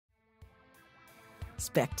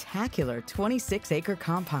Spectacular 26-acre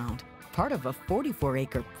compound, part of a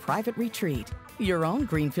 44-acre private retreat, your own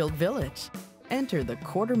Greenfield Village. Enter the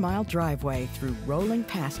quarter-mile driveway through rolling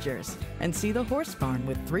pastures and see the horse barn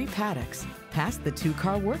with 3 paddocks, past the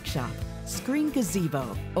 2-car workshop, screen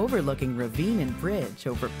gazebo overlooking ravine and bridge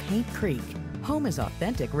over Paint Creek. Home is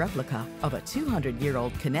authentic replica of a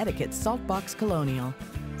 200-year-old Connecticut saltbox colonial.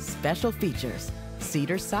 Special features: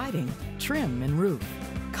 cedar siding, trim and roof,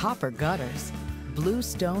 copper gutters, blue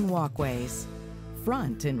stone walkways,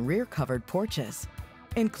 front and rear covered porches,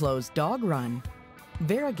 enclosed dog run,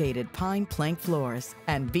 variegated pine plank floors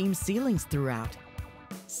and beam ceilings throughout,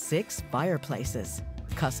 6 fireplaces,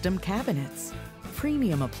 custom cabinets,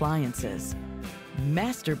 premium appliances,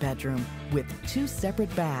 master bedroom with 2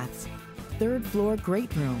 separate baths, 3rd floor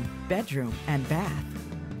great room, bedroom and bath,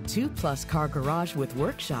 2+ car garage with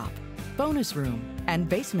workshop, bonus room and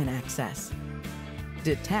basement access.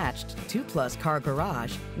 Detached 2+ car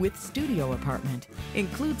garage with studio apartment.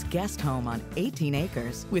 Includes guest home on 18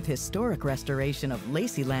 acres with historic restoration of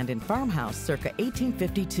Lacyland and farmhouse circa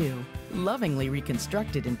 1852. Lovingly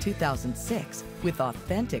reconstructed in 2006 with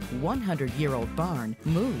authentic 100-year-old barn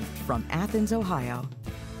moved from Athens, Ohio.